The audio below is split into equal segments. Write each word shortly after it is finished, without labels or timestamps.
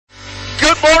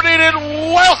Morning and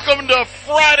welcome to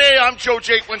Friday. I'm Joe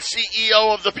Jaquin,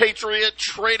 CEO of the Patriot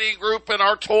Trading Group, and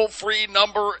our toll-free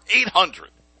number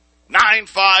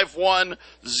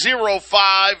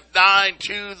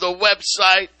 800-951-0592. The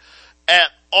website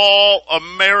at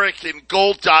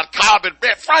allamericangold.com. And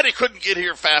man, Friday couldn't get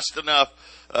here fast enough.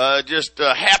 Just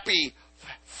happy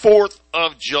 4th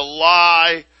of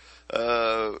July.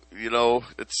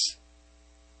 It's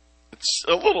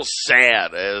a little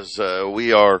sad as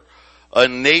we are a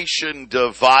nation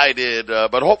divided,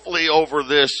 but hopefully over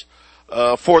this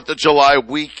 4th of July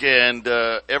weekend,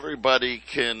 everybody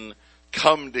can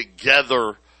come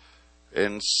together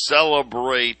and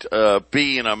celebrate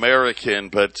being American,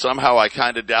 but somehow I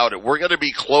kind of doubt it. We're going to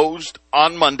be closed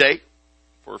on Monday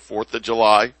for 4th of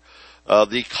July.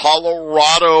 The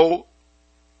Colorado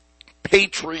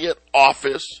Patriot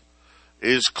office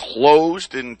is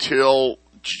closed until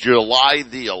July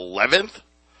the 11th.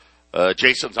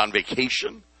 Jason's on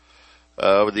vacation.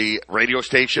 The radio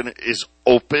station is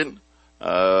open.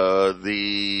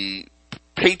 The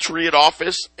Patriot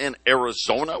office in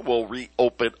Arizona will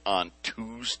reopen on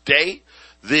Tuesday.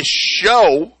 This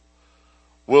show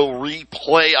will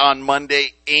replay on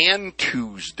Monday and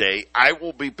Tuesday. I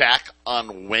will be back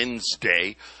on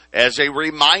Wednesday. As a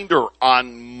reminder,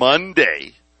 on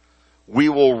Monday, we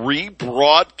will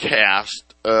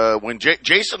rebroadcast when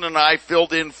Jason and I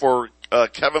filled in for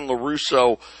Kevin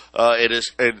LaRusso at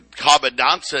his Common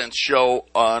Nonsense show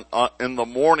in the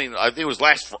morning. I think it was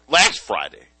last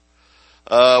Friday.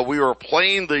 We were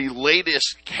playing the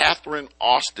latest Catherine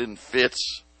Austin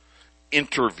Fitts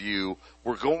interview.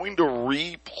 We're going to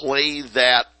replay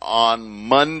that on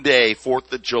Monday,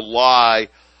 4th of July,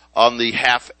 on the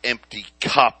Half Empty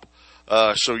Cup.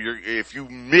 So if you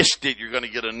missed it, you're going to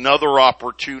get another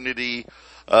opportunity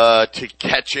to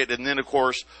catch it. And then, of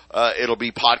course, it'll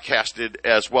be podcasted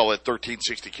as well at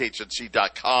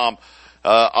 1360khnc.com.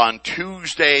 On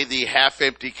Tuesday, the Half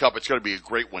Empty Cup. It's going to be a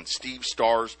great one. Steve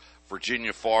Stars,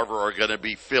 Virginia Farver are going to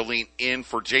be filling in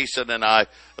for Jason and I.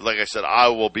 Like I said, I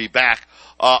will be back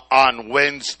on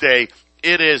Wednesday.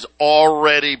 It has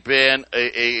already been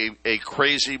a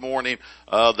crazy morning.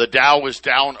 The Dow is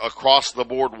down across the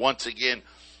board once again.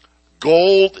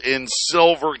 Gold and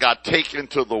silver got taken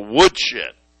to the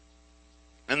woodshed.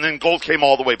 And then gold came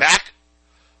all the way back.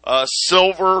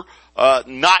 Silver,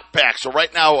 not back. So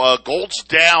right now, gold's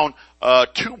down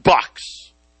 $2.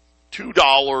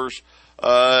 $2,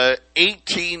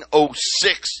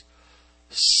 1806.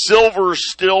 Silver's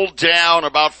still down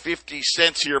about 50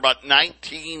 cents here, about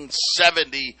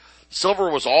 1970. Silver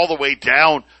was all the way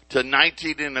down to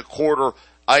 19 and a quarter.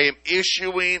 I am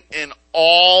issuing an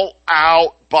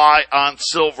all-out buy on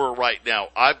silver right now.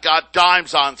 I've got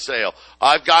dimes on sale.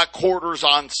 I've got quarters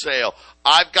on sale.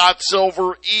 I've got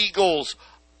Silver Eagles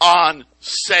on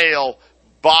sale.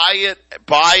 Buy it,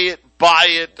 buy it, buy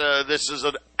it. This is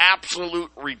an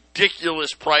absolute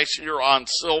ridiculous price here on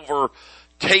silver.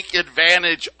 Take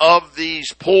advantage of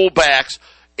these pullbacks.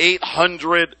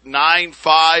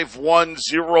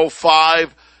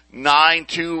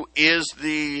 800-951-0592 is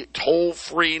the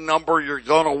toll-free number you're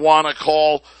going to want to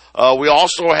call. We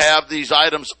also have these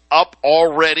items up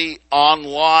already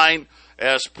online.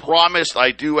 As promised,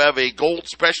 I do have a gold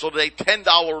special today.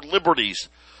 $10 Liberties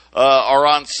are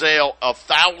on sale.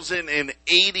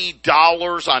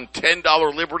 $1,080 on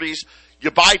 $10 Liberties. You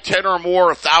buy 10 or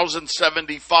more,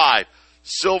 $1,075.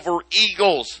 Silver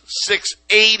Eagles,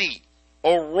 $680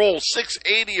 a roll.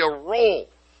 $680 a roll.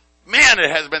 Man, it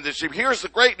has been this cheap. Here's the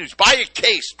great news. Buy a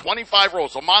case, 25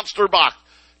 rolls, a monster box.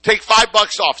 Take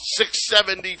 $5 off,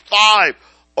 $675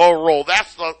 a roll.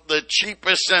 That's the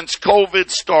cheapest since COVID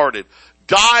started.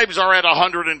 Dimes are at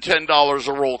 $110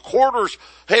 a roll. Quarters,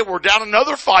 hey, we're down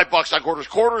another $5 on quarters.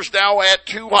 Quarters now at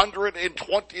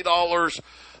 $220.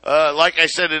 Like I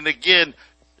said, and again,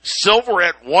 silver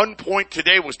at one point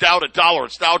today was down $1.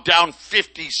 It's now down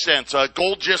 50 cents.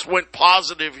 Gold just went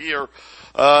positive here.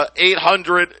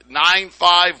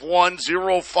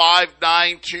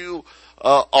 800-951-0592.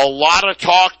 A lot of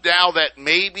talk now that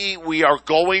maybe we are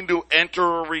going to enter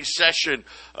a recession.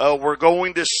 We're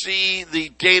going to see the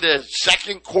data,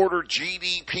 second quarter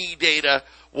GDP data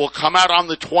will come out on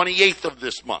the 28th of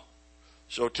this month.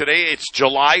 So today it's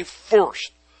July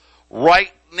 1st.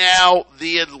 Right now,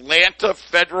 the Atlanta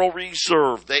Federal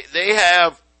Reserve, they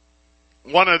have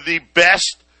one of the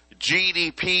best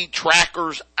GDP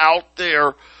trackers out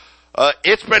there.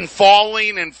 It's been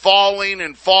falling and falling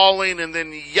and falling, and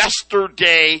then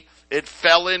yesterday it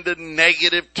fell into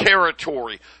negative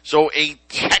territory. So a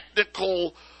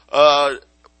technical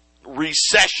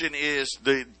recession is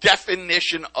the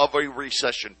definition of a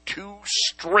recession. 2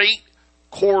 straight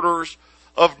quarters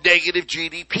of negative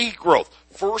GDP growth.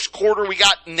 First quarter, we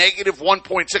got negative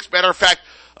 1.6. Matter of fact,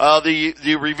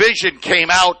 the revision came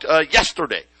out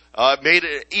yesterday. Made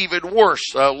it even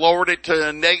worse. Lowered it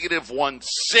to negative 1.6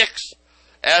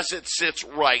 as it sits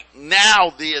right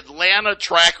now. The Atlanta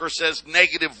tracker says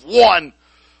negative 1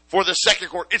 for the second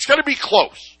quarter. It's going to be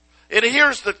close. And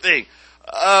here's the thing.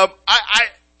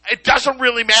 It doesn't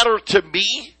really matter to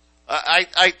me.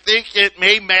 I think it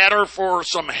may matter for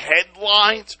some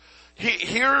headlines.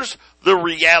 Here's the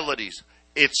realities.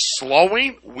 It's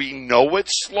slowing. We know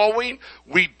it's slowing.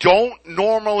 We don't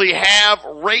normally have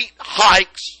rate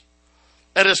hikes,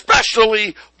 and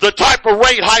especially the type of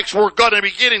rate hikes we're going to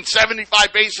be getting,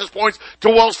 75 basis points to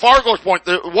Wells Fargo's point.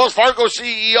 The Wells Fargo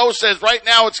CEO says right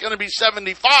now it's going to be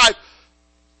 75,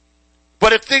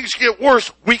 but if things get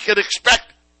worse, we could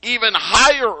expect even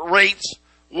higher rates.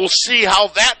 We'll see how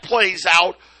that plays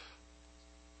out.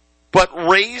 But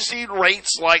raising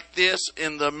rates like this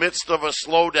in the midst of a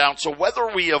slowdown, so whether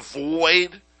we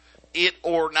avoid it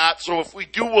or not, so if we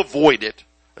do avoid it,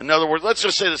 in other words, let's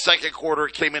just say the second quarter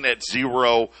came in at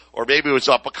 0, or maybe it was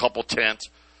up a couple tenths,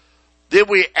 then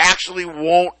we actually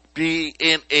won't be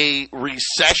in a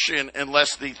recession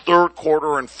unless the third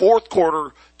quarter and fourth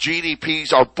quarter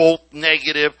GDPs are both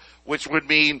negative, which would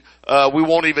mean we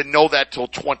won't even know that till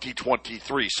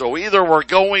 2023. So either we're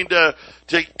going to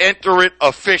enter it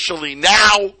officially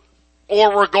now,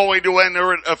 or we're going to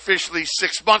enter it officially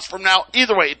 6 months from now.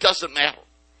 Either way, it doesn't matter.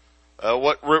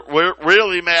 What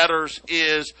really matters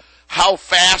is how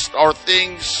fast are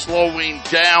things slowing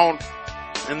down.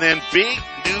 And then big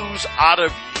news out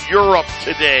of Europe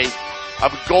today.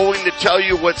 I'm going to tell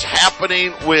you what's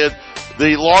happening with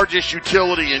the largest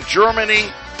utility in Germany,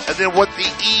 and then what the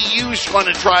EU is going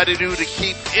to try to do to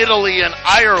keep Italy and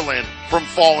Ireland from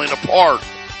falling apart.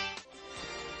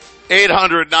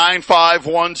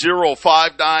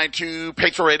 800-951-0592,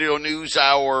 Patriot Radio News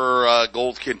Hour.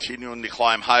 Gold continuing to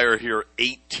climb higher here,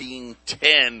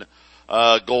 1810.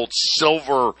 Gold,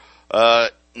 silver,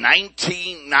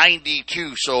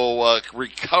 1992. So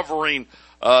recovering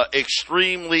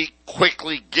extremely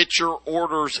quickly. Get your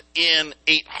orders in,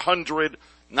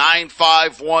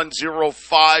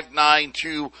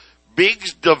 800-951-0592. Big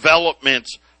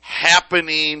developments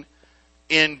happening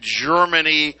in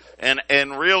Germany and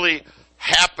really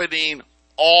happening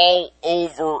all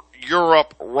over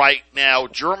Europe right now.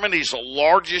 Germany's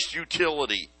largest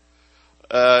utility.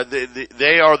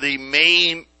 They are the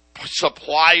main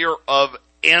supplier of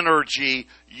energy.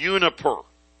 Uniper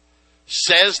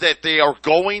says that they are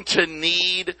going to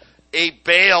need a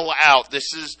bailout.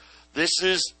 This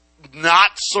is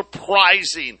not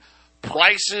surprising.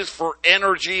 Prices for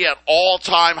energy at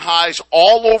all-time highs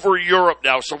all over Europe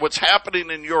now. So what's happening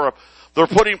in Europe, they're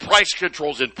putting price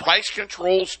controls in. Price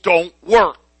controls don't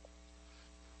work.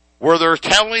 Where they're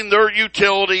telling their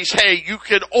utilities, hey, you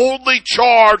can only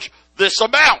charge this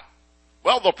amount.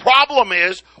 Well, the problem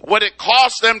is what it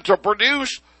costs them to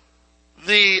produce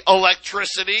the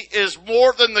electricity is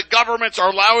more than the governments are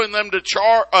allowing them to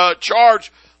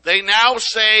charge. They now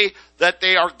say that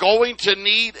they are going to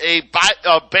need a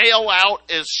bailout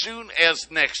as soon as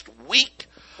next week.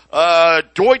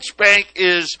 Deutsche Bank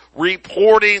is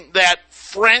reporting that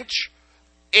French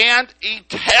and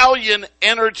Italian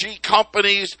energy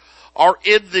companies are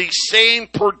in the same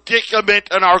predicament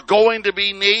and are going to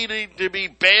be needing to be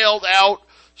bailed out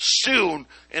soon.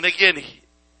 And again,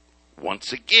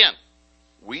 once again,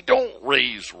 we don't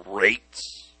raise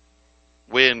rates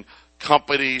when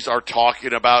companies are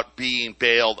talking about being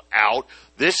bailed out.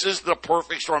 This is the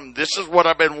perfect storm. This is what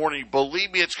I've been warning you.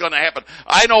 Believe me, it's going to happen.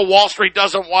 I know Wall Street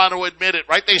doesn't want to admit it,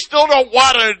 right? They still don't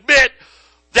want to admit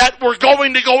that we're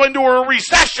going to go into a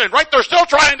recession, right? They're still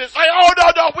trying to say, oh,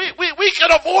 no, we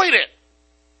can avoid it.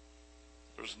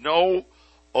 There's no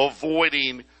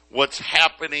avoiding what's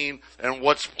happening and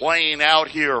what's playing out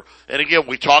here. And again,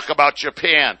 we talk about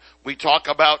Japan. We talk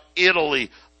about Italy,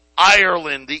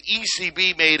 Ireland. The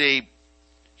ECB made a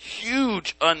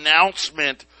huge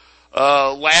announcement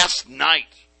last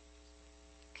night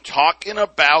talking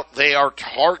about they are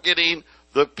targeting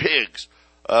the pigs.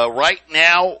 Right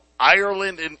now,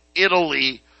 Ireland and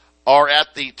Italy are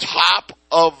at the top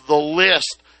of the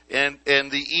list. And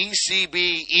the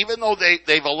ECB, even though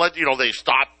they've alleged, they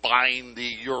stopped buying the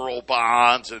Euro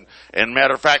bonds, and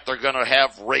matter of fact, they're going to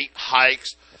have rate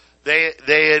hikes.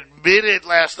 They admitted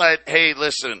last night, hey,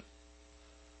 listen,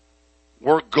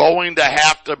 we're going to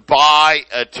have to buy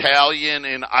Italian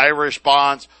and Irish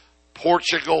bonds.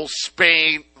 Portugal,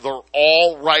 Spain, they're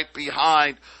all right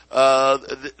behind.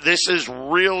 This is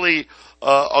really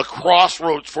a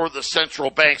crossroads for the central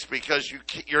banks because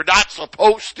you're not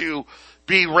supposed to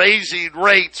be raising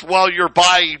rates while you're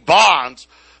buying bonds.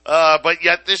 But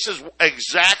yet this is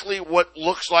exactly what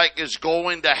looks like is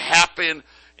going to happen.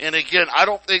 And again, I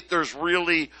don't think there's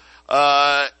really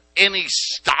any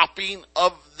stopping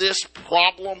of this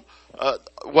problem.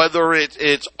 Whether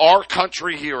it's our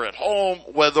country here at home,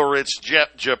 whether it's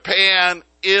Japan,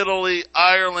 Italy,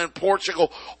 Ireland,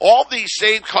 Portugal, all these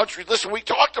same countries. Listen, we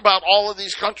talked about all of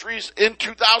these countries in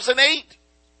 2008.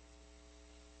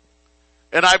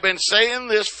 And I've been saying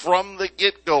this from the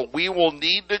get-go. We will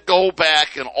need to go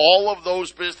back, and all of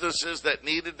those businesses that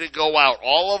needed to go out,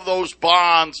 all of those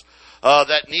bonds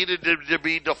that needed to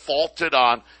be defaulted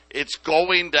on, it's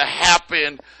going to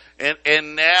happen.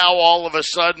 And now all of a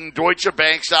sudden Deutsche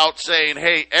Bank's out saying,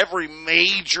 hey, every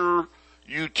major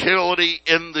utility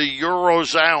in the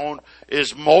Eurozone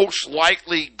is most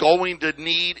likely going to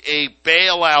need a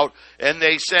bailout. And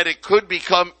they said it could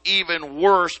become even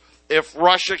worse if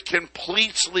Russia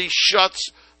completely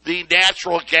shuts the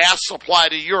natural gas supply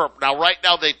to Europe. Now, right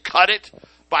now they've cut it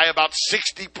by about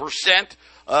 60%.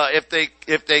 If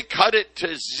they cut it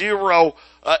to zero,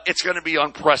 it's going to be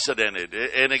unprecedented.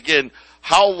 And again,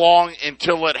 how long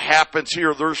until it happens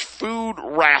here? There's food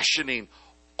rationing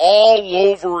all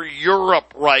over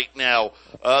Europe right now.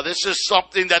 This is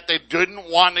something that they didn't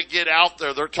want to get out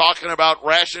there. They're talking about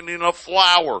rationing of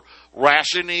flour,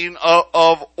 rationing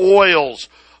of oils.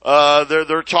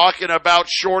 They're talking about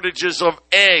shortages of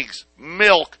eggs,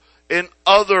 milk, and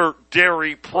other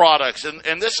dairy products.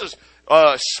 And this is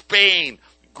Spain,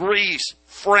 Greece,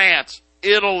 France,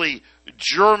 Italy,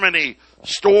 Germany.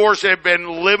 Stores have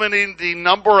been limiting the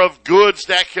number of goods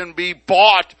that can be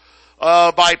bought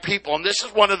by people. And this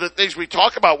is one of the things we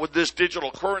talk about with this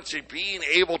digital currency, being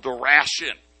able to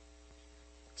ration.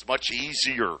 It's much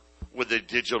easier with a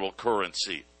digital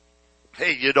currency.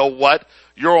 Hey, you know what?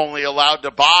 You're only allowed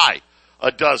to buy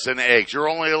a dozen eggs. You're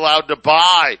only allowed to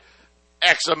buy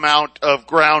X amount of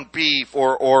ground beef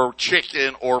or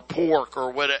chicken or pork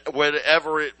or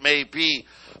whatever it may be.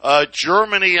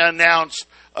 Germany announced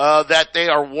that they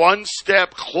are one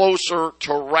step closer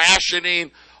to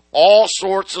rationing all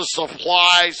sorts of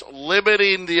supplies,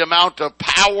 limiting the amount of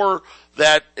power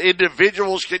that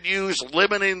individuals can use,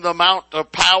 limiting the amount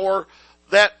of power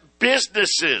that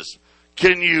businesses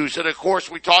can use. And of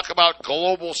course, we talk about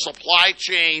global supply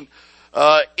chain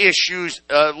issues.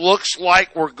 Looks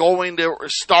like we're going to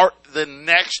start the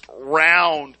next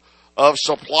round of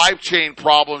supply chain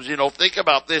problems. You know, think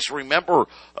about this. Remember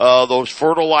those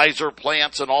fertilizer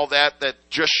plants and all that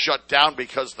just shut down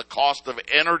because the cost of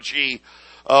energy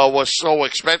was so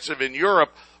expensive in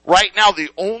Europe. Right now, the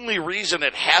only reason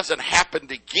it hasn't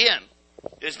happened again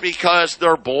is because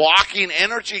they're blocking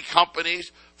energy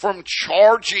companies from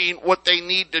charging what they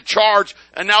need to charge.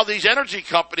 And now these energy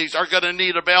companies are going to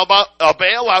need a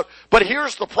bailout. But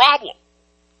here's the problem.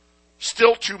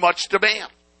 Still too much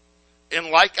demand. And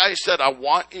like I said, I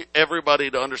want everybody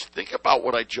to understand. Think about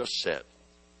what I just said.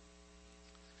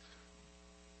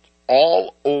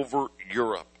 All over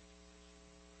Europe,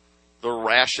 they're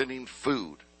rationing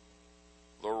food.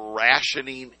 They're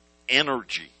rationing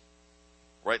energy.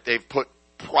 Right? They've put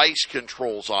price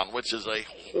controls on, which is a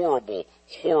horrible,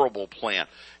 horrible plan.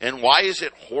 And why is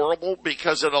it horrible?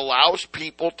 Because it allows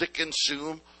people to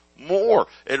consume more.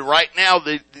 And right now,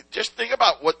 just think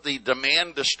about what the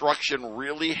demand destruction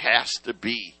really has to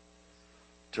be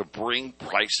to bring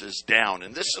prices down.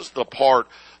 And this is the part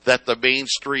that the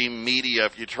mainstream media,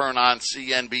 if you turn on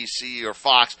CNBC or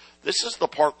Fox, this is the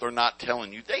part they're not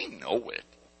telling you. They know it.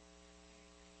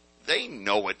 They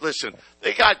know it. Listen,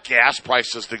 they got gas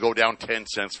prices to go down 10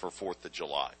 cents for 4th of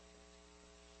July.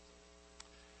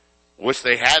 Wish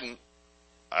they hadn't.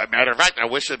 As a matter of fact, I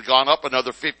wish it had gone up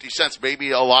another 50 cents.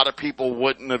 Maybe a lot of people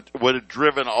would have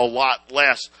driven a lot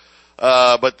less.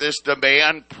 But this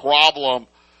demand problem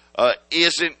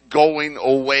isn't going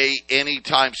away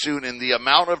anytime soon. And the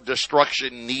amount of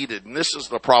destruction needed, and this is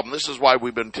the problem. This is why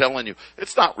we've been telling you,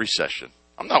 it's not recession.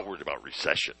 I'm not worried about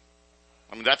recession.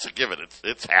 I mean, that's a given.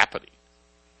 It's happening.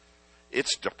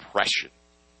 It's depression.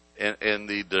 And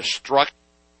the destruction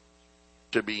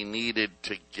to be needed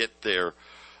to get there.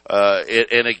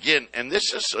 And again, and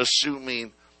this is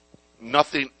assuming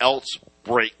nothing else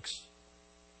breaks.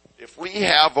 If we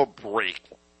have a break,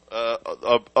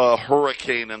 a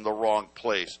hurricane in the wrong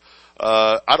place,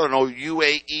 I don't know,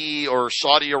 UAE or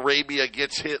Saudi Arabia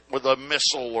gets hit with a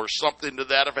missile or something to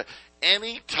that effect,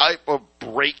 any type of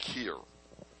break here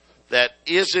that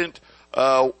isn't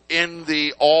in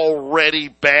the already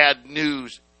bad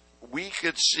news, we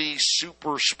could see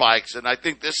super spikes. And I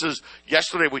think this is,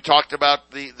 yesterday we talked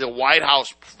about the White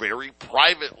House very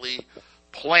privately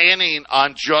planning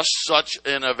on just such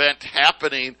an event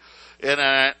happening.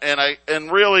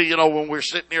 And really, you know, when we're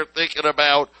sitting here thinking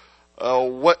about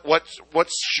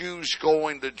what's shoes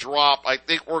going to drop, I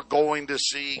think we're going to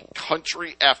see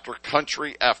country after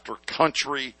country after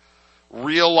country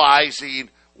realizing,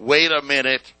 wait a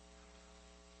minute,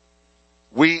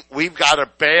 we've got to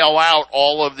bail out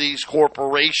all of these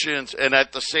corporations, and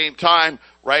at the same time,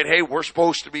 right, hey, we're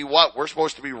supposed to be what? We're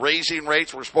supposed to be raising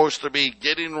rates. We're supposed to be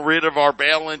getting rid of our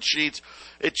balance sheets.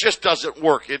 It just doesn't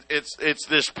work. It's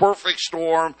this perfect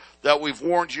storm that we've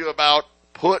warned you about.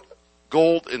 Put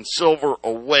gold and silver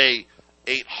away.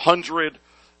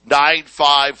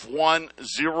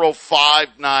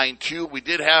 800-951-0592. We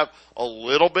did have a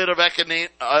little bit of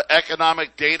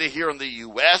economic data here in the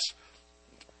U.S.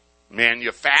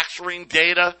 Manufacturing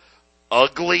data,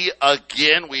 ugly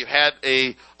again. We've had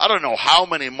I don't know how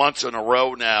many months in a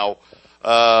row now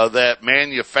that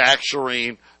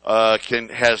manufacturing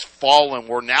has fallen.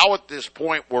 We're now at this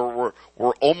point where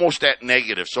we're almost at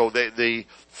negative. So the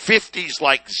 50's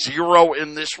like zero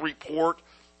in this report.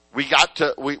 We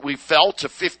fell to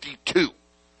 52.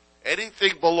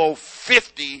 Anything below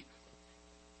 50,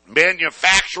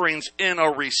 manufacturing's in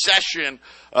a recession.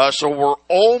 So we're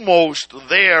almost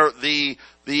there. The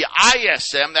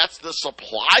ISM, that's the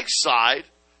supply side,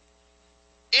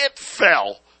 it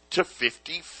fell to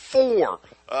 54.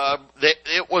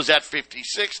 It was at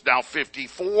 56, now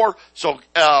 54, so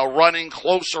running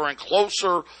closer and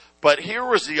closer. But here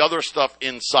was the other stuff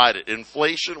inside it.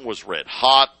 Inflation was red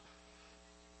hot.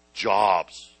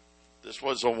 Jobs. This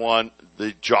was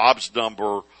the jobs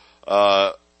number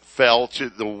fell to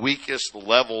the weakest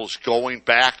levels going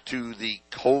back to the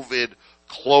COVID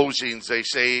closings. They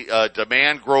say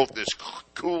demand growth is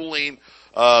cooling.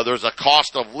 There's a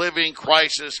cost of living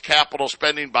crisis. Capital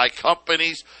spending by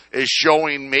companies is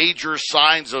showing major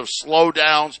signs of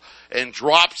slowdowns, and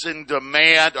drops in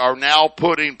demand are now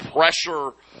putting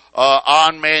pressure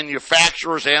on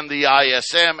manufacturers and the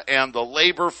ISM and the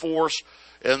labor force.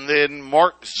 And then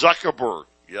Mark Zuckerberg,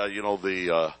 you know,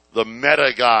 the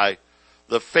Meta guy,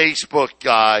 the Facebook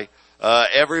guy,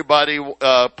 everybody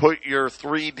put your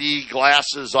 3D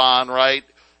glasses on, right?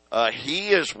 He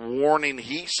is warning.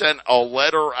 He sent a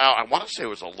letter out. I want to say it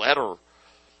was a letter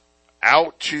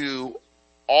out to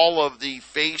all of the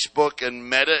Facebook and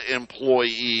Meta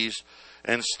employees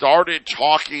and started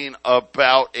talking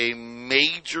about a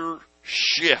major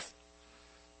shift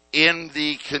in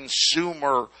the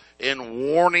consumer and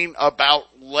warning about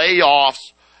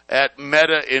layoffs at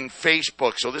Meta and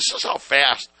Facebook. So this is how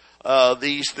fast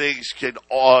these things can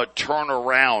turn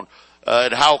around.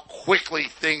 And how quickly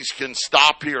things can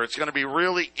stop here. It's going to be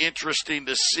really interesting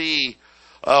to see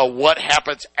what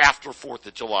happens after 4th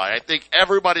of July. I think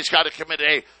everybody's got to commit,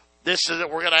 hey, this is it.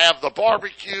 We're going to have the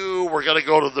barbecue. We're going to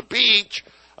go to the beach.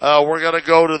 We're going to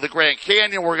go to the Grand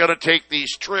Canyon. We're going to take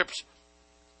these trips.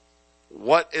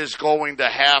 What is going to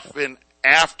happen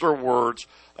afterwards?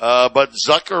 But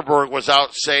Zuckerberg was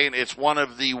out saying it's one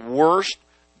of the worst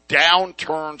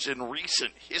downturns in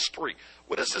recent history.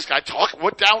 What is this guy talking?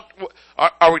 What down?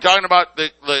 Are we talking about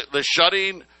the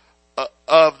shutting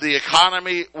of the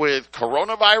economy with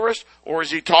coronavirus, or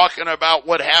is he talking about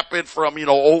what happened from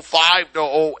 05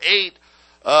 to 08?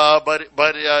 But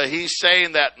he's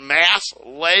saying that mass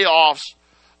layoffs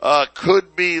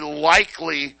could be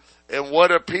likely, and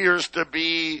what appears to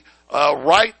be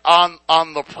right on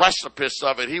the precipice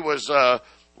of it.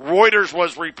 Reuters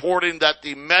was reporting that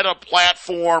the Meta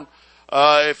platform,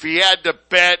 if he had to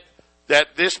bet,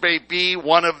 that this may be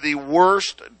one of the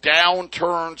worst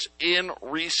downturns in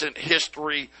recent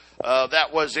history.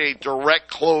 That was a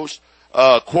direct quote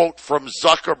from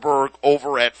Zuckerberg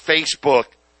over at Facebook.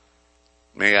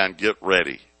 Man, get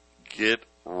ready. Get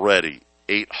ready.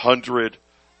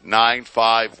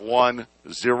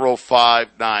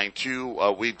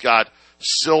 800-951-0592. We've got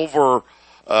silver,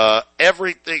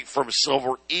 everything from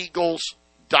Silver Eagles,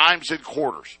 dimes and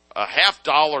quarters.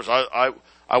 $50.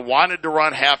 I wanted to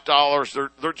run $50.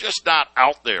 They're just not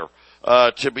out there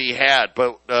to be had.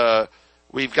 But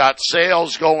we've got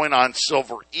sales going on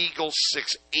Silver Eagles,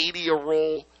 $6.80 a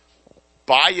roll.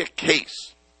 Buy a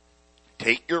case.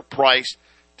 Take your price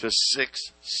to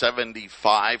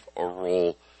 $6.75 a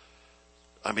roll.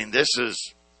 I mean,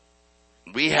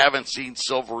 we haven't seen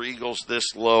Silver Eagles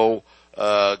this low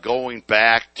going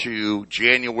back to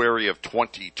January of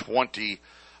 2020.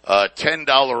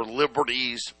 $10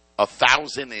 Liberties,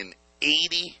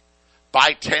 1,080.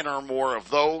 Buy 10 or more of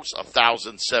those,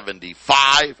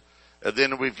 1,075. And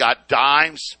then we've got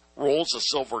dimes, rolls of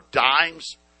silver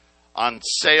dimes on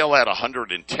sale at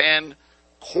 110.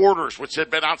 Quarters, which had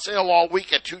been on sale all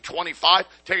week at $2.25.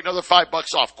 Take another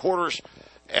 $5 off. Quarters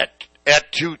at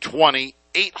 $2.20.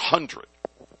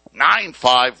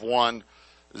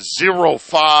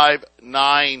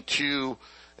 800-951-0592.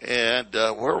 And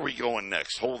where are we going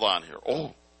next? Hold on here.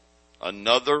 Oh,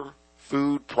 another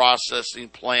food processing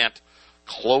plant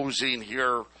closing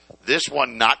here. This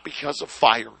one not because of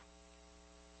fire,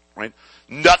 right?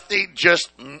 Nothing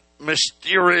just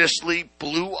mysteriously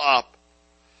blew up,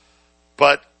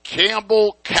 but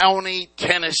Campbell County,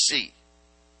 Tennessee,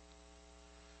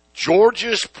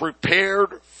 George's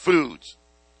Prepared Foods.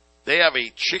 They have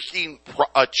a chicken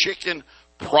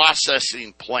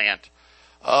processing plant.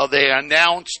 They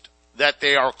announced that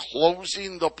they are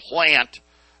closing the plant,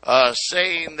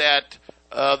 saying that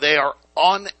they are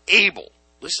unable,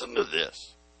 listen to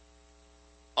this,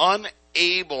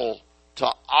 unable to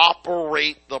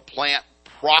operate the plant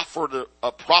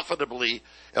profitably,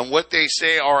 and what they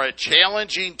say are at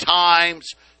challenging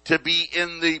times to be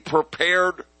in the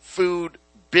prepared food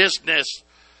business,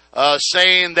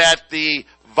 saying that the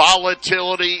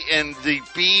volatility in the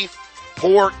beef,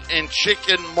 pork, and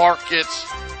chicken markets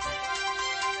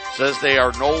says they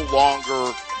are no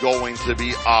longer going to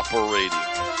be operating.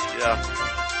 Yeah.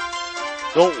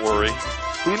 Don't worry.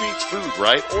 Who needs food,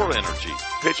 right? Or energy?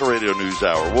 Patriot Radio News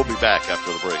Hour. We'll be back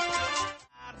after the break.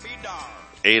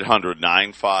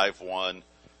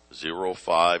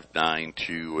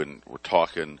 800-951-0592. And we're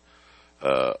talking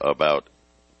about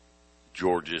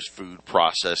George's food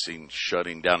processing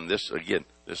shutting down. This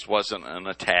wasn't an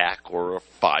attack or a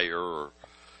fire or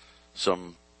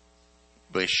some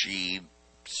machine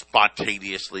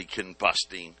spontaneously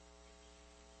combusting.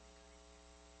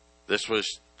 This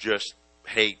was just,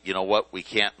 hey, you know what? We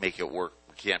can't make it work.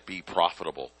 We can't be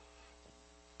profitable.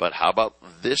 But how about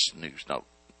this news? Now,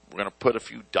 we're going to put a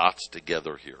few dots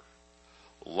together here.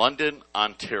 London,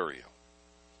 Ontario.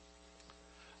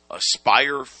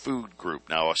 Aspire Food Group.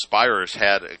 Now, Aspire has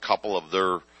had a couple of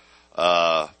their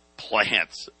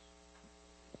plants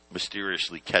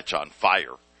mysteriously catch on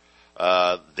fire.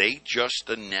 They just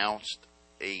announced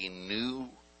a new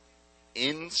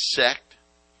insect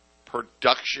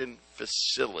production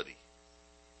facility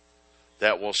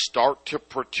that will start to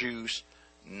produce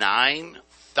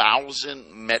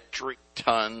 9,000 metric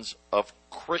tons of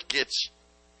crickets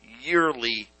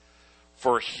yearly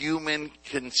for human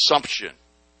consumption,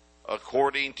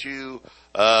 according to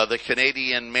the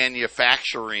Canadian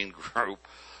Manufacturing Group.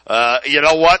 You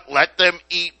know what? Let them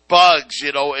eat bugs,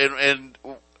 and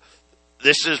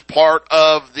this is part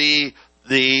of the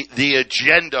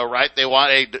agenda, right? They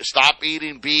want to stop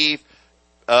eating beef.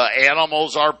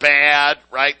 Animals are bad,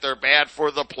 right? They're bad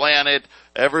for the planet.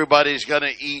 Everybody's going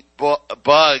to eat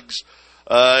bugs.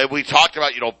 We talked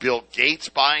about, Bill Gates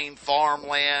buying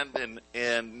farmland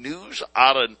and news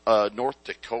out of North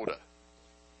Dakota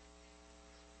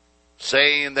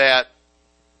saying that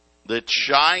the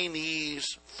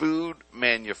Chinese food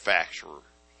manufacturers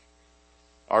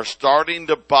are starting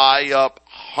to buy up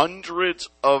hundreds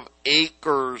of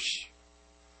acres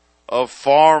of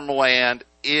farmland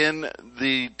in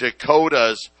the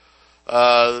Dakotas.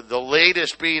 The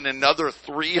latest being another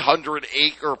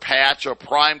 300-acre patch of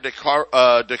prime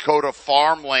Dakota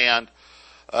farmland.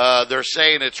 They're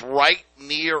saying it's right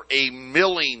near a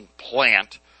milling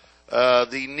plant.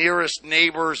 The nearest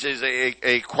neighbors is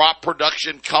a crop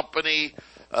production company.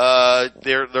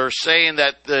 They're saying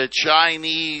that the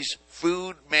Chinese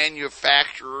food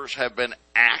manufacturers have been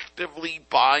actively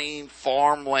buying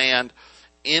farmland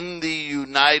in the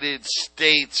United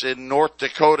States, and North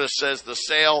Dakota says the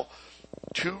sale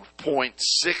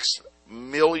 $2.6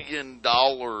 million.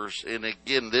 And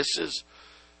again, this is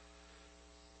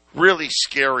really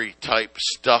scary type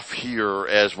stuff here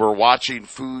as we're watching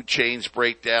food chains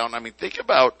break down. I mean, think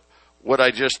about what I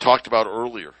just talked about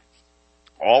earlier.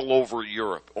 All over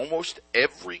Europe, almost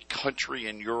every country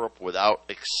in Europe without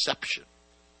exception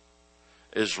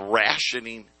is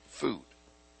rationing food.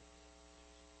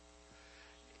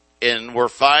 And we're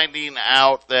finding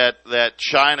out that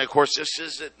China, of course, this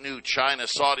isn't new. China,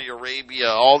 Saudi Arabia,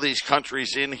 all these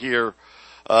countries in here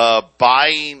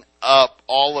buying up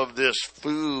all of this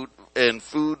food and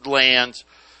food lands.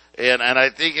 And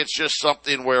I think it's just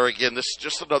something where, again, this is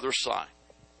just another sign.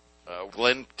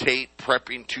 Glenn Tate,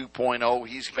 Prepping 2.0,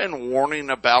 he's been warning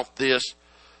about this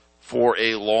for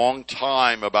a long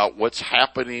time about what's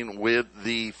happening with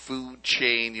the food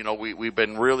chain. We've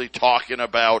been really talking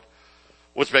about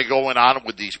what's been going on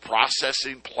with these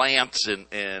processing plants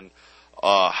and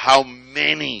how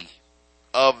many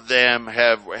of them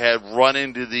have run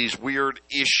into these weird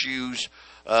issues.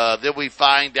 Then we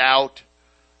find out,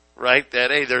 right,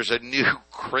 that, hey, there's a new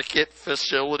cricket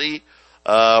facility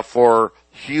for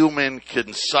human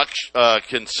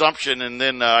consumption. And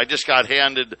then I just got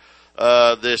handed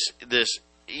this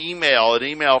an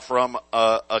email from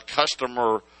a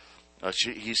customer.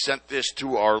 He sent this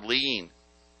to Arlene,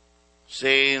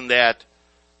 saying that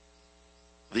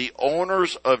the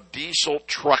owners of diesel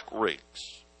truck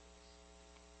rigs,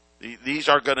 these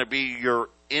are going to be your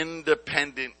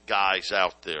independent guys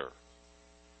out there.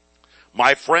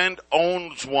 My friend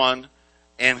owns one,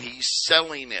 and he's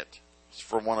selling it. It's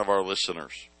from one of our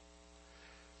listeners.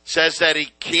 Says that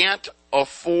he can't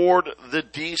afford the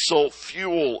diesel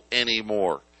fuel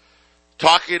anymore.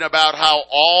 Talking about how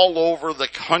all over the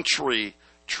country,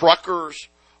 truckers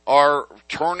are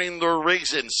turning their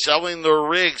rigs and selling their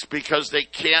rigs because they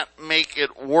can't make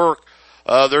it work.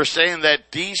 They're saying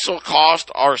that diesel costs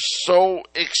are so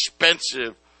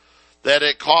expensive that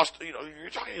it costs, you're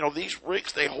talking, these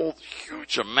rigs, they hold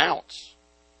huge amounts.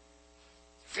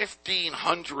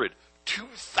 $1,500,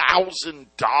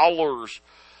 $2,000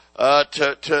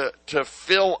 to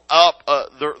fill up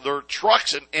their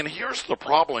trucks. And here's the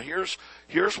problem. Here's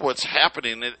what's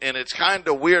happening, and it's kind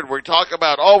of weird. We talk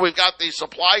about, we've got these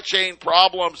supply chain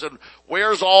problems, and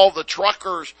where's all the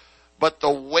truckers? But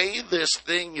the way this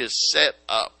thing is set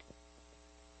up,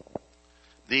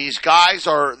 these guys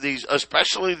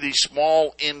especially these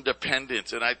small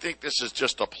independents, and I think this is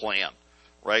just a plan,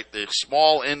 right? The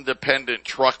small independent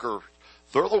trucker,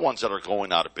 they're the ones that are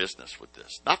going out of business with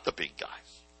this, not the big guys.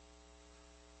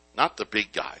 Not the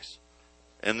big guys.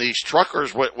 And these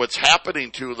truckers, what's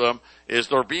happening to them is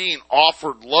they're being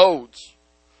offered loads,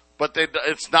 but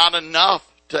it's not enough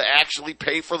to actually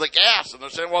pay for the gas. And they're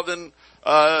saying, well, then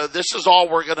this is all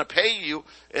we're going to pay you,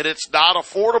 and it's not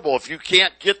affordable. If you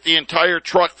can't get the entire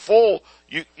truck full,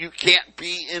 you can't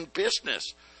be in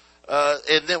business.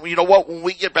 And then, you know what, when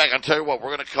we get back, I'll tell you what,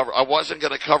 we're going to cover. I wasn't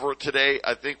going to cover it today.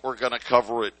 I think we're going to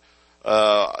cover it,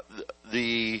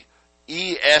 the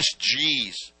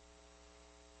ESGs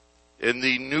and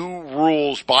the new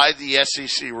rules by the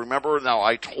SEC. Remember, now,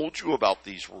 I told you about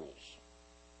these rules.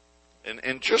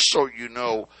 And just so you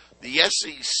know, the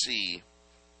SEC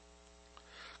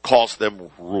calls them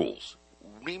rules.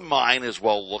 We might as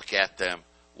well look at them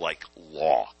like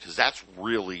law, because that's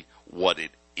really what it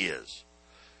is.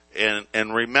 And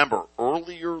remember,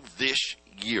 earlier this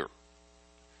year,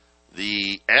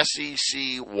 the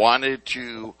SEC wanted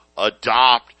to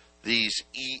adopt these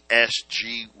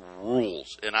ESG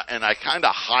rules. And I kind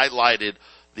of highlighted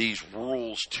these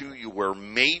rules to you, where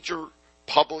major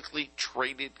publicly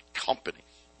traded companies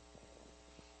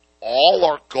all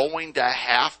are going to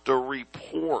have to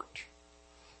report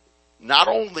not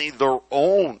only their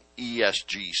own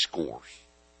ESG scores,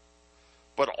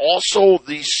 but also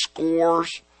the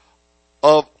scores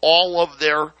of all of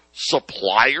their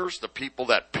suppliers, the people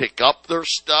that pick up their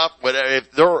stuff.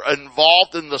 If they're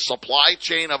involved in the supply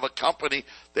chain of a company,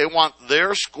 they want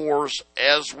their scores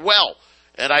as well.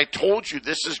 And I told you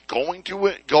this is going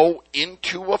to go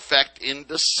into effect in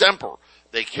December.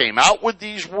 They came out with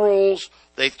these rules.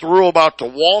 They threw them out to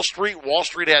Wall Street. Wall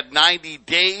Street had 90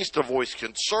 days to voice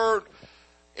concern.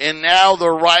 And now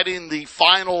they're writing the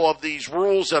final of these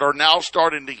rules that are now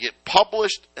starting to get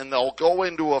published, and they'll go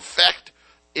into effect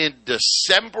in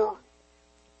December.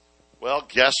 Well,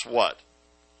 guess what?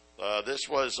 This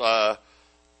was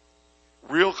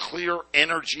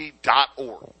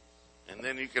realclearenergy.org. And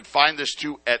then you can find this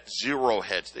too at Zero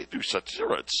Heads. They do such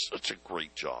a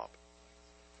great job.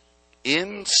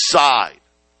 Inside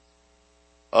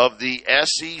of the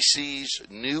SEC's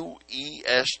new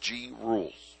ESG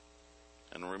rules.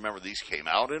 And remember, these came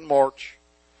out in March.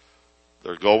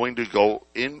 They're going to go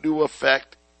into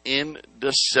effect in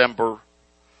December.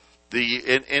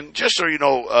 And just so you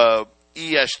know,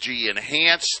 ESG,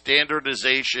 Enhanced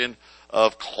Standardization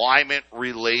of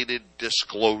Climate-Related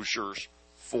Disclosures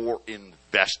for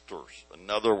Investors. In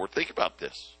other words, think about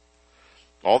this.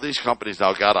 All these companies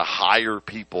now got to hire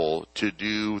people to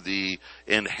do the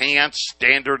enhanced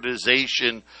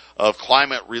standardization of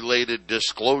climate-related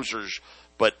disclosures.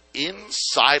 But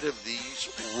inside of these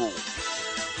rules,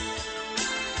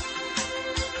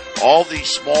 all these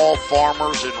small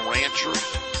farmers and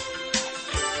ranchers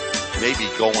may be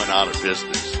going out of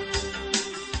business.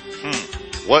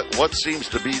 What seems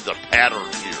to be the pattern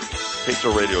here?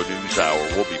 Patriot Radio News Hour.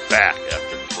 We'll be back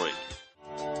after the break.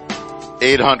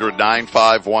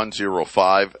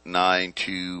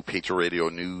 800-951-0592, Patriot Radio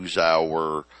News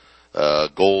Hour.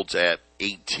 Gold's at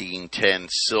 1810,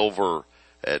 silver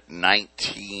at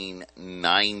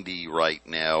 1990 right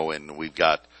now, and we've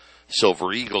got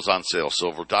silver eagles on sale,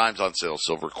 silver dimes on sale,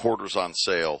 silver quarters on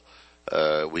sale.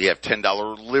 We have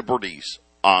 $10 liberties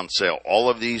on sale. All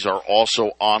of these are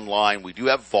also online. We do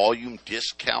have volume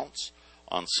discounts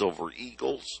on silver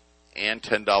eagles and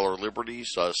 $10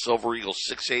 liberties. Silver eagles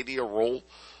 $6.80 a roll,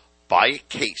 buy a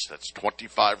case, that's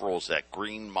 25 rolls, that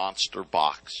green monster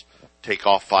box. Take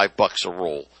off $5 a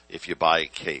roll if you buy a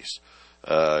case.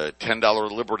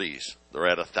 $10 Liberties, they're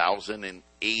at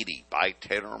 1,080. Buy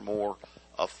 10 or more,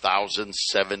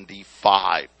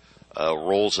 1,075.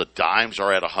 Rolls of dimes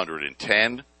are at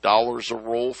 $110 a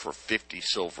roll for 50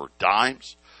 silver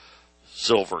dimes.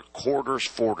 Silver quarters,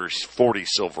 40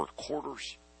 silver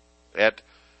quarters at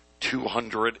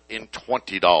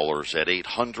 $220 at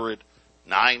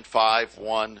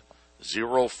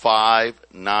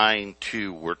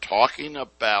 800-951-0592. We're talking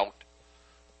about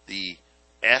the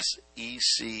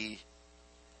SEC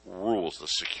rules, the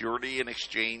Security and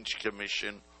Exchange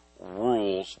Commission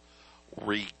rules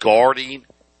regarding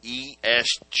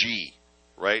ESG,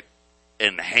 right?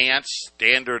 Enhanced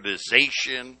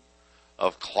standardization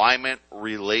of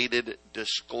climate-related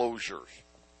disclosures.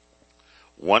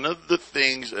 One of the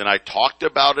things, and I talked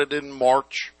about it in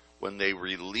March when they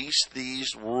released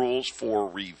these rules for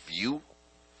review,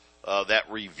 that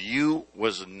review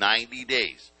was 90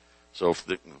 days. So if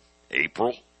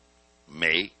April,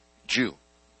 May, June,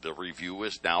 the review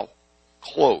is now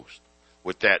closed.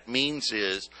 What that means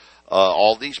is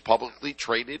all these publicly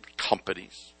traded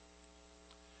companies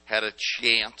had a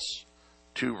chance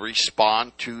to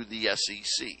respond to the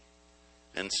SEC.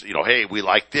 And, hey, we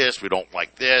like this, we don't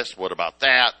like this, what about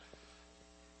that?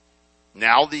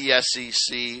 Now the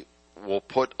SEC will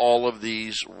put all of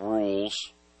these rules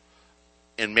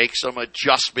and make some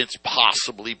adjustments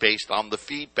possibly based on the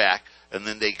feedback, and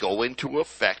then they go into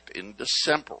effect in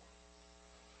December.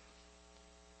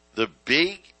 The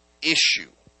big issue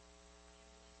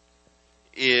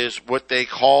is what they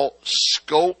call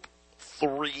Scope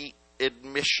 3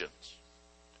 emissions.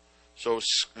 So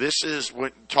this is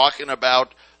when talking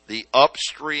about the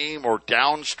upstream or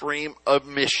downstream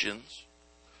emissions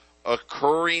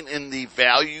occurring in the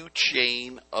value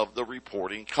chain of the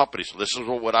reporting company. So this is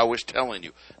what I was telling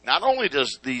you. Not only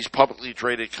does these publicly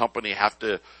traded company have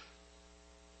to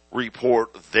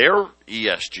report their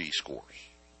ESG scores,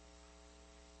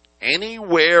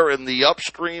 anywhere in the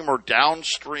upstream or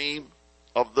downstream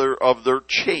of their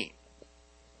chain,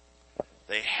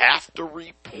 they have to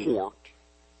report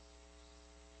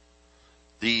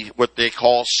what they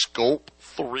call Scope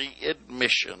 3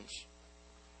 emissions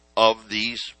of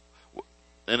these,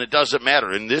 and it doesn't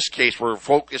matter. In this case, we're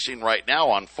focusing right now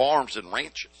on farms and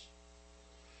ranches.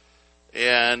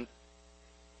 And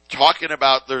talking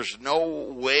about there's no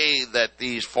way that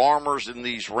these farmers and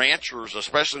these ranchers,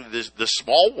 especially the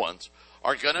small ones,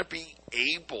 are going to be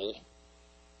able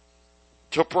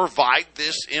to provide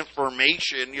this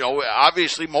information.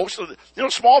 Obviously most of the,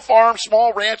 small farms,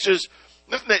 small ranches,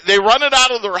 they run it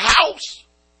out of their house,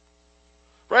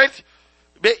 right?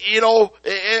 If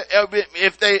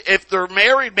they're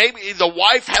married, maybe the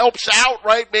wife helps out,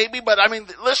 right? Maybe, but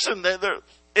listen,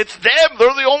 it's them.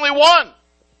 They're the only one.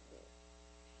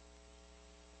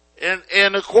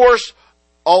 And of course,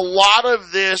 a lot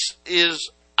of this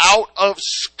is out of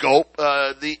scope.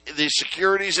 The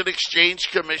Securities and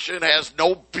Exchange Commission has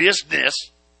no business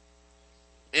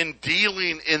in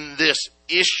dealing in this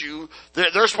issue.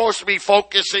 They're supposed to be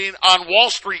focusing on Wall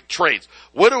Street trades.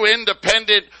 What do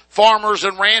independent farmers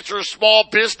and ranchers, small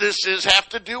businesses have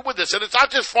to do with this? And it's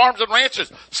not just farms and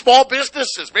ranches, small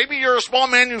businesses. Maybe you're a small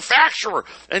manufacturer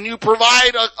and you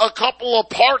provide a couple of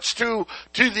parts to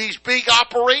these big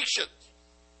operations,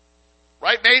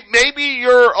 right? Maybe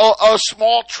you're a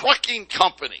small trucking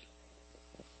company.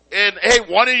 And, hey,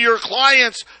 one of your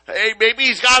clients, hey, maybe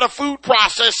he's got a food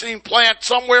processing plant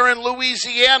somewhere in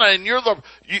Louisiana, and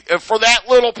for that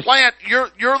little plant, you're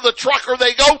the trucker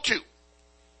they go to.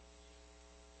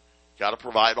 Got to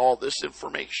provide all this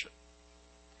information.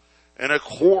 And, of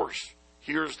course,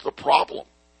 here's the problem.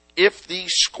 If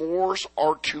these scores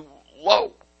are too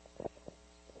low,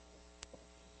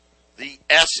 the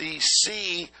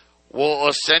SEC will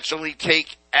essentially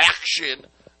take action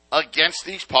against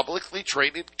these publicly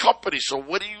traded companies. So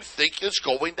what do you think is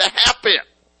going to happen?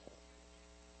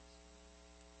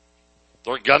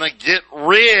 They're going to get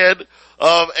rid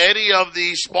of any of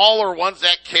these smaller ones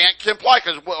that can't comply.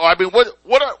 Because,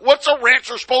 what's a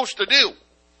rancher supposed to do?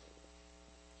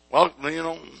 Well,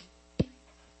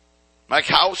 my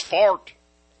cows fart.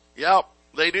 Yep,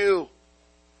 they do.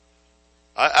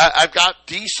 I've got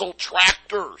diesel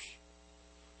tractors.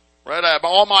 Right,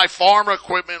 all my farm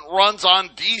equipment runs on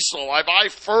diesel. I buy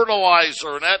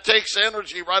fertilizer, and that takes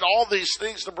energy, right? All these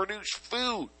things to produce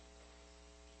food.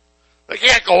 They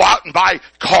can't go out and buy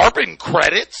carbon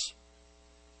credits.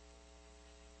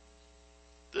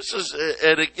 This is,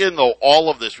 and again, though, all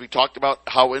of this, we talked about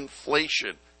how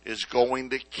inflation is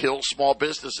going to kill small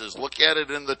businesses. Look at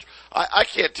it in the. I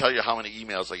can't tell you how many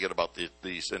emails I get about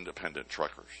these independent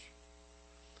truckers.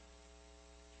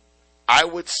 I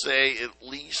would say at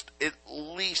least at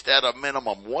a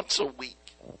minimum once a week,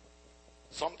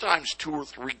 sometimes 2 or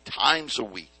 3 times a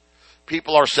week.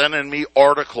 People are sending me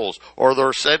articles or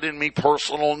they're sending me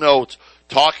personal notes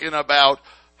talking about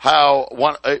how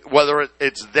whether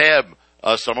it's them,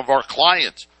 some of our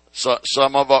clients,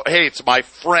 some of hey, it's my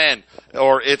friend,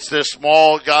 or it's this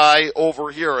small guy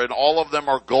over here, and all of them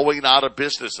are going out of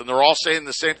business, and they're all saying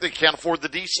the same thing: can't afford the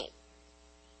diesel.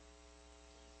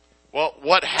 Well,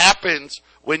 what happens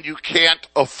when you can't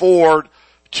afford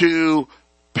to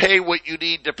pay what you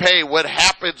need to pay? What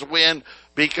happens when,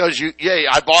 because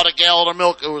I bought a gallon of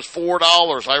milk, it was $4.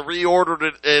 I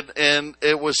reordered it and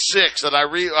it was $6, and I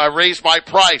raised my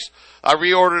price. I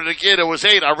reordered it again, it was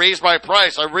 $8. I raised my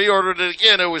price. I reordered it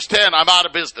again, it was $10. I'm out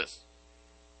of business.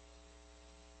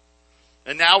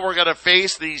 And now we're going to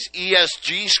face these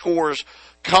ESG scores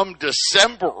come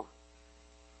December.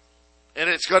 And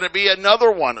it's going to be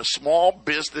another one. A small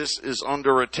business is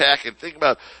under attack. And think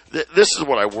about, this is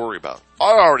what I worry about.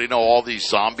 I already know all these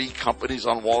zombie companies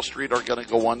on Wall Street are going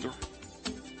to go under.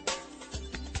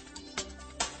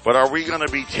 But are we going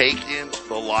to be taking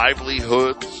the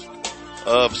livelihoods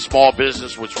of small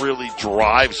business, which really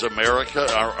drives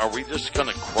America? Are we just going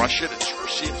to crush it? It sure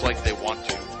seems like they want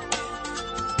to.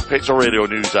 Pacer Radio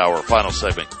News Hour, final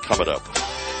segment coming up.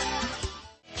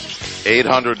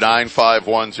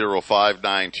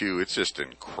 800-951-0592. It's just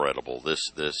incredible.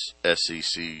 This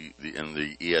SEC and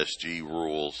the ESG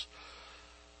rules.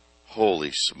 Holy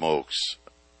smokes.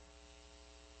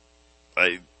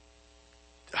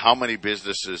 How many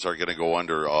businesses are going to go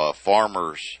under?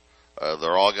 Farmers,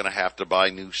 they're all going to have to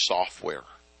buy new software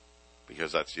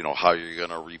because that's, how you're going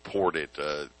to report it.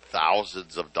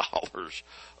 Thousands of dollars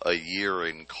a year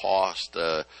in cost.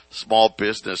 Small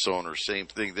business owners, same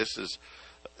thing. This is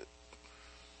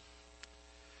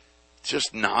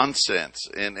just nonsense.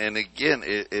 And again,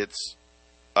 it's,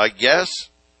 I guess,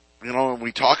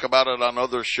 we talk about it on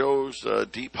other shows,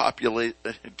 depopulation,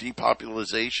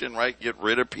 right? Get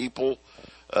rid of people.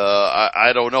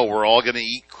 I don't know. We're all going to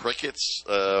eat crickets.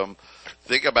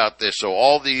 Think about this. So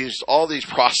all these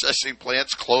processing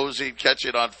plants closing,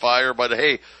 catching on fire. But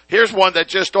hey, here's one that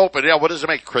just opened. Yeah. What does it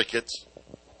make? Crickets.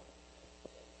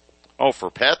 Oh, for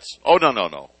pets? Oh,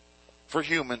 no. For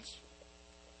humans.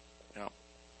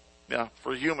 Yeah,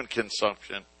 for human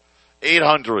consumption.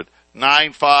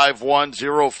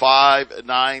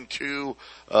 800-951-0592.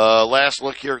 Last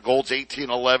look here, gold's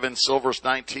 1811, silver's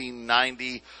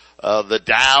 1990. The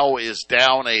Dow is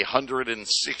down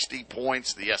 160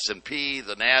 points. The S&P,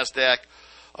 the NASDAQ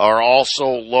are also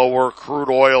lower. Crude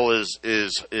oil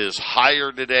is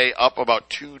higher today, up about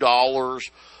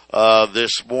 $2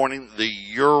 this morning. The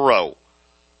euro,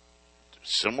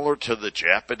 similar to the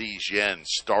Japanese yen,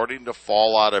 starting to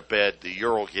fall out of bed. The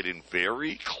euro getting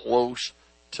very close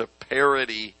to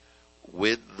parity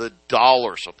with the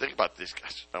dollar. So think about this,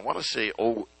 guys. I want to say,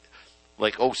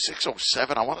 like 06,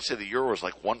 07, I want to say the euro is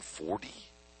like 140,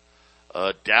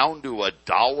 down to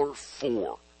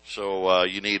 $1.04. So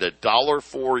you need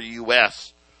 $1.04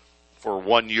 US for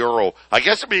 €1. I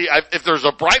guess if there's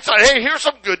a bright side, hey, here's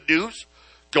some good news.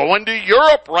 Going to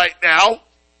Europe right now.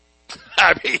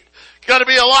 I mean, it's going to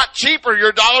be a lot cheaper.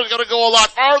 Your dollar's going to go a lot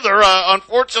farther.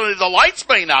 Unfortunately, the lights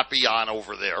may not be on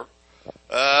over there.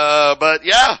 But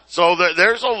yeah, so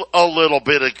there's a little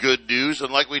bit of good news.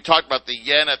 And like we talked about, the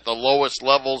yen at the lowest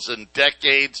levels in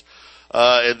decades.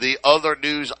 And the other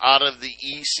news out of the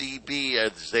ECB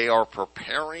as they are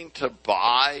preparing to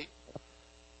buy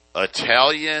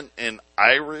Italian and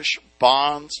Irish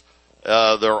bonds.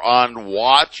 They're on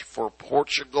watch for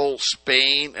Portugal,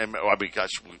 Spain, and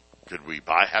gosh, could we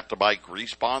have to buy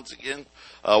Greece bonds again?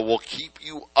 We'll keep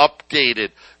you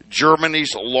updated.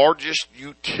 Germany's largest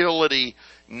utility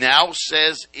now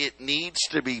says it needs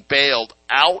to be bailed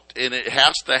out, and it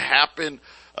has to happen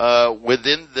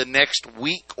within the next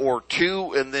week or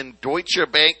two. And then Deutsche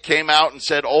Bank came out and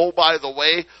said, oh, by the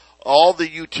way, all the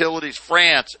utilities,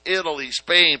 France, Italy,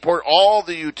 Spain, all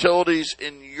the utilities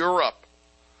in Europe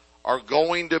are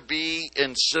going to be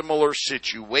in similar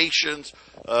situations.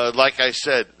 Like I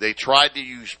said, they tried to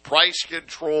use price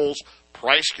controls.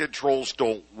 Price controls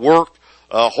don't work.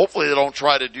 Hopefully they don't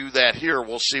try to do that here.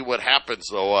 We'll see what happens,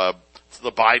 though.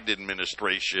 The Biden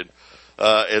administration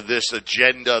and this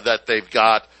agenda that they've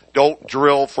got. Don't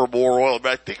drill for more oil.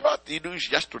 But think about the news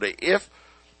yesterday. If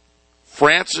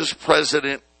France's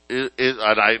president, and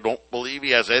I don't believe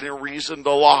he has any reason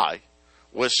to lie,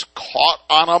 was caught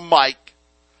on a mic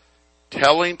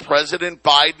telling President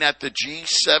Biden at the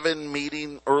G7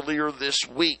 meeting earlier this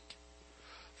week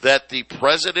that the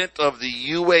president of the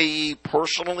UAE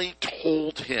personally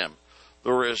told him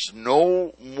there is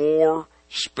no more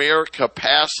spare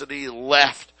capacity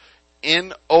left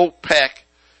in OPEC,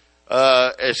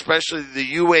 especially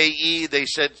the UAE. They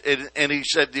said, and he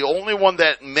said the only one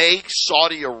that makes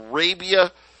Saudi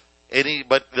Arabia.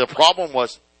 But the problem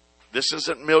was, this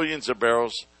isn't millions of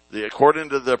barrels. According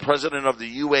to the president of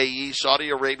the UAE, Saudi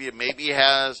Arabia maybe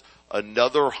has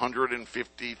another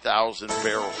 150,000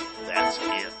 barrels. That's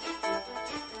it.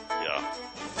 Yeah.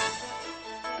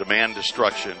 Demand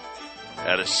destruction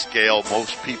at a scale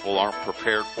most people aren't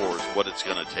prepared for is what it's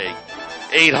going to take.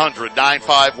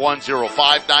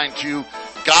 800-951-0592.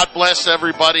 God bless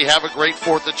everybody. Have a great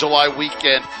 4th of July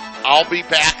weekend. I'll be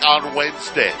back on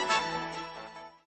Wednesday.